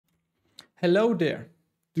Hello there!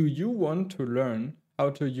 Do you want to learn how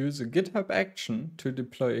to use a GitHub action to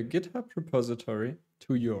deploy a GitHub repository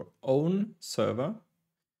to your own server?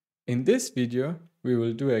 In this video, we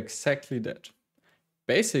will do exactly that.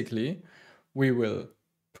 Basically, we will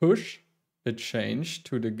push a change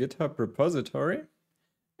to the GitHub repository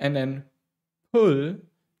and then pull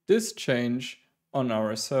this change on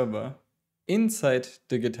our server inside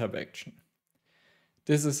the GitHub action.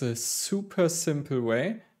 This is a super simple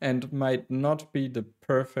way and might not be the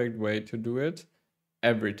perfect way to do it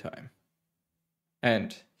every time.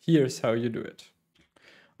 And here's how you do it.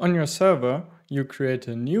 On your server, you create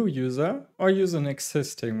a new user or use an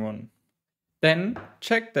existing one. Then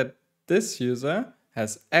check that this user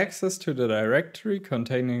has access to the directory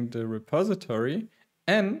containing the repository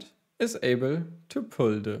and is able to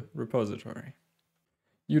pull the repository.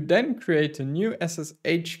 You then create a new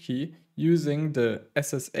SSH key using the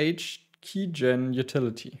SSH Key Gen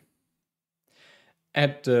utility.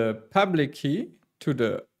 Add the public key to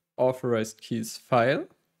the authorized keys file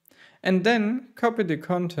and then copy the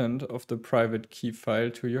content of the private key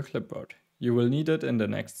file to your clipboard. You will need it in the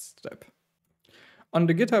next step. On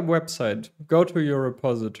the GitHub website, go to your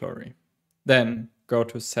repository. Then go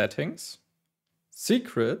to Settings,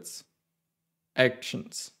 Secrets,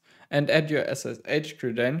 Actions, and add your SSH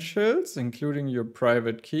credentials, including your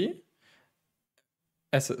private key,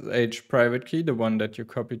 SSH private key, the one that you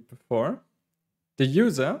copied before, the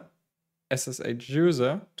user, SSH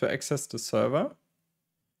user, to access the server,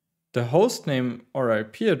 the host name or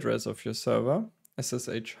IP address of your server,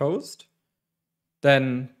 SSH host,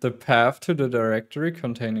 then the path to the directory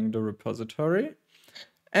containing the repository,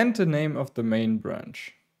 and the name of the main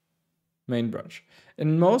branch.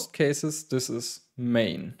 In most cases, this is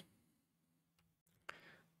main.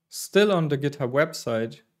 Still on the GitHub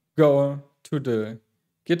website, go to the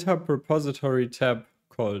GitHub repository tab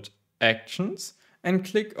called Actions and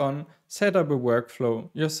click on Set up a workflow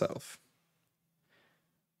yourself.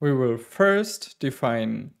 We will first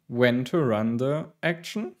define when to run the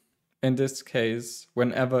action. In this case,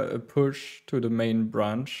 whenever a push to the main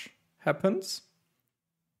branch happens.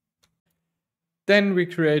 Then we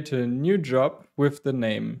create a new job with the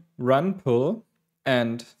name run pull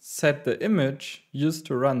and set the image used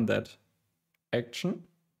to run that action.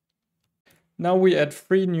 Now we add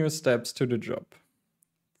 3 new steps to the job.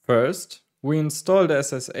 First, we install the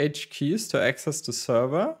SSH keys to access the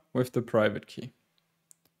server with the private key.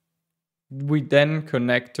 We then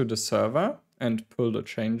connect to the server and pull the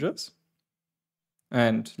changes.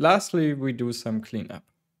 And lastly, we do some cleanup.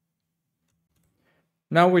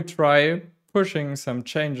 Now we try pushing some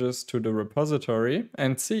changes to the repository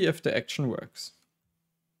and see if the action works.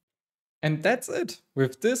 And that's it.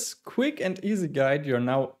 With this quick and easy guide, you're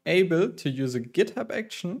now able to use a GitHub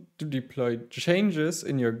action to deploy changes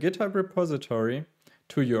in your GitHub repository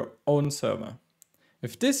to your own server.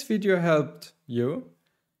 If this video helped you,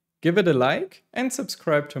 give it a like and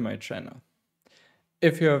subscribe to my channel.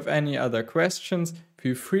 If you have any other questions,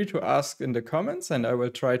 feel free to ask in the comments and I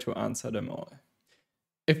will try to answer them all.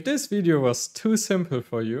 If this video was too simple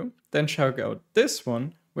for you, then check out this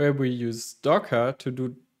one where we use Docker to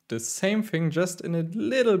do the same thing just in a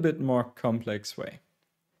little bit more complex way.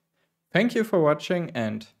 Thank you for watching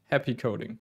and happy coding!